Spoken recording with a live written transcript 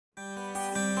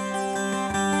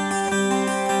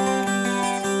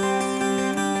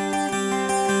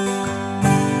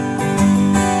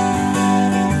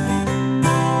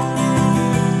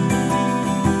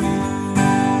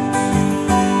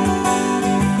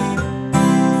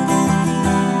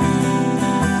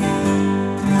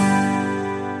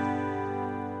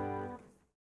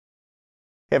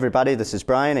Hey everybody, this is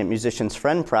Brian at Musician's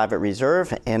Friend Private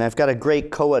Reserve, and I've got a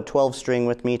great Koa 12-string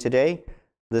with me today.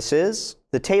 This is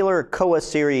the Taylor Koa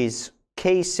Series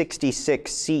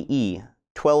K66ce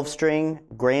 12-string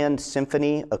Grand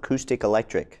Symphony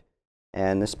Acoustic-Electric.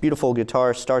 And this beautiful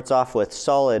guitar starts off with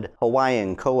solid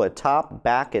Hawaiian Koa top,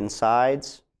 back, and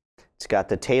sides. It's got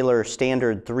the Taylor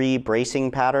Standard 3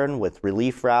 bracing pattern with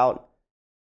relief route.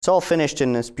 It's all finished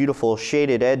in this beautiful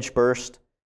shaded edge burst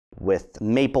with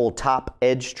maple top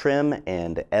edge trim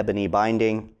and ebony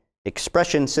binding,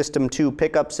 Expression System 2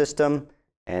 pickup system,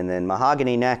 and then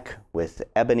mahogany neck with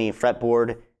ebony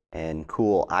fretboard and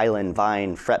cool island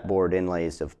vine fretboard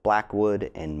inlays of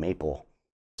blackwood and maple.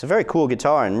 It's a very cool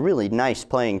guitar and really nice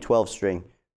playing 12-string.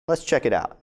 Let's check it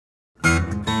out.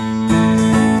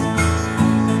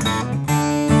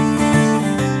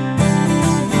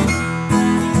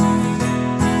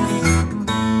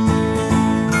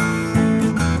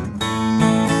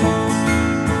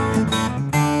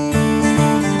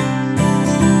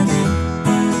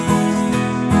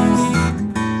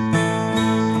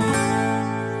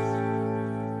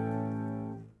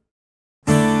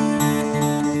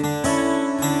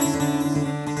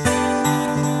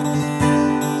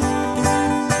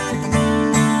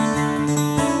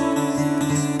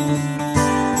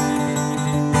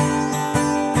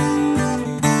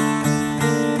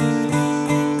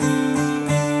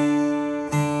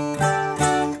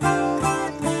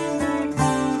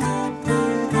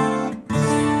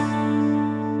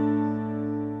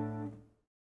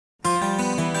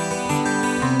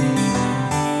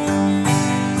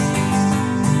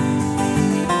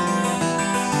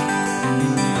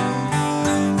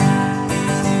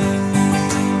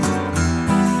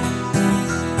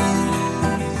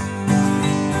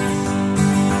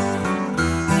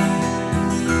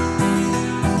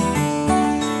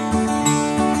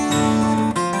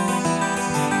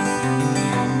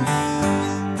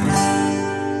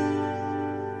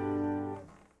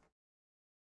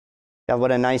 Yeah,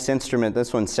 what a nice instrument.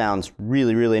 This one sounds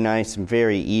really nice and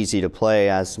very easy to play,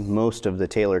 as most of the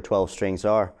Taylor 12 strings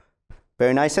are.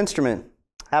 Very nice instrument.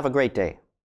 Have a great day.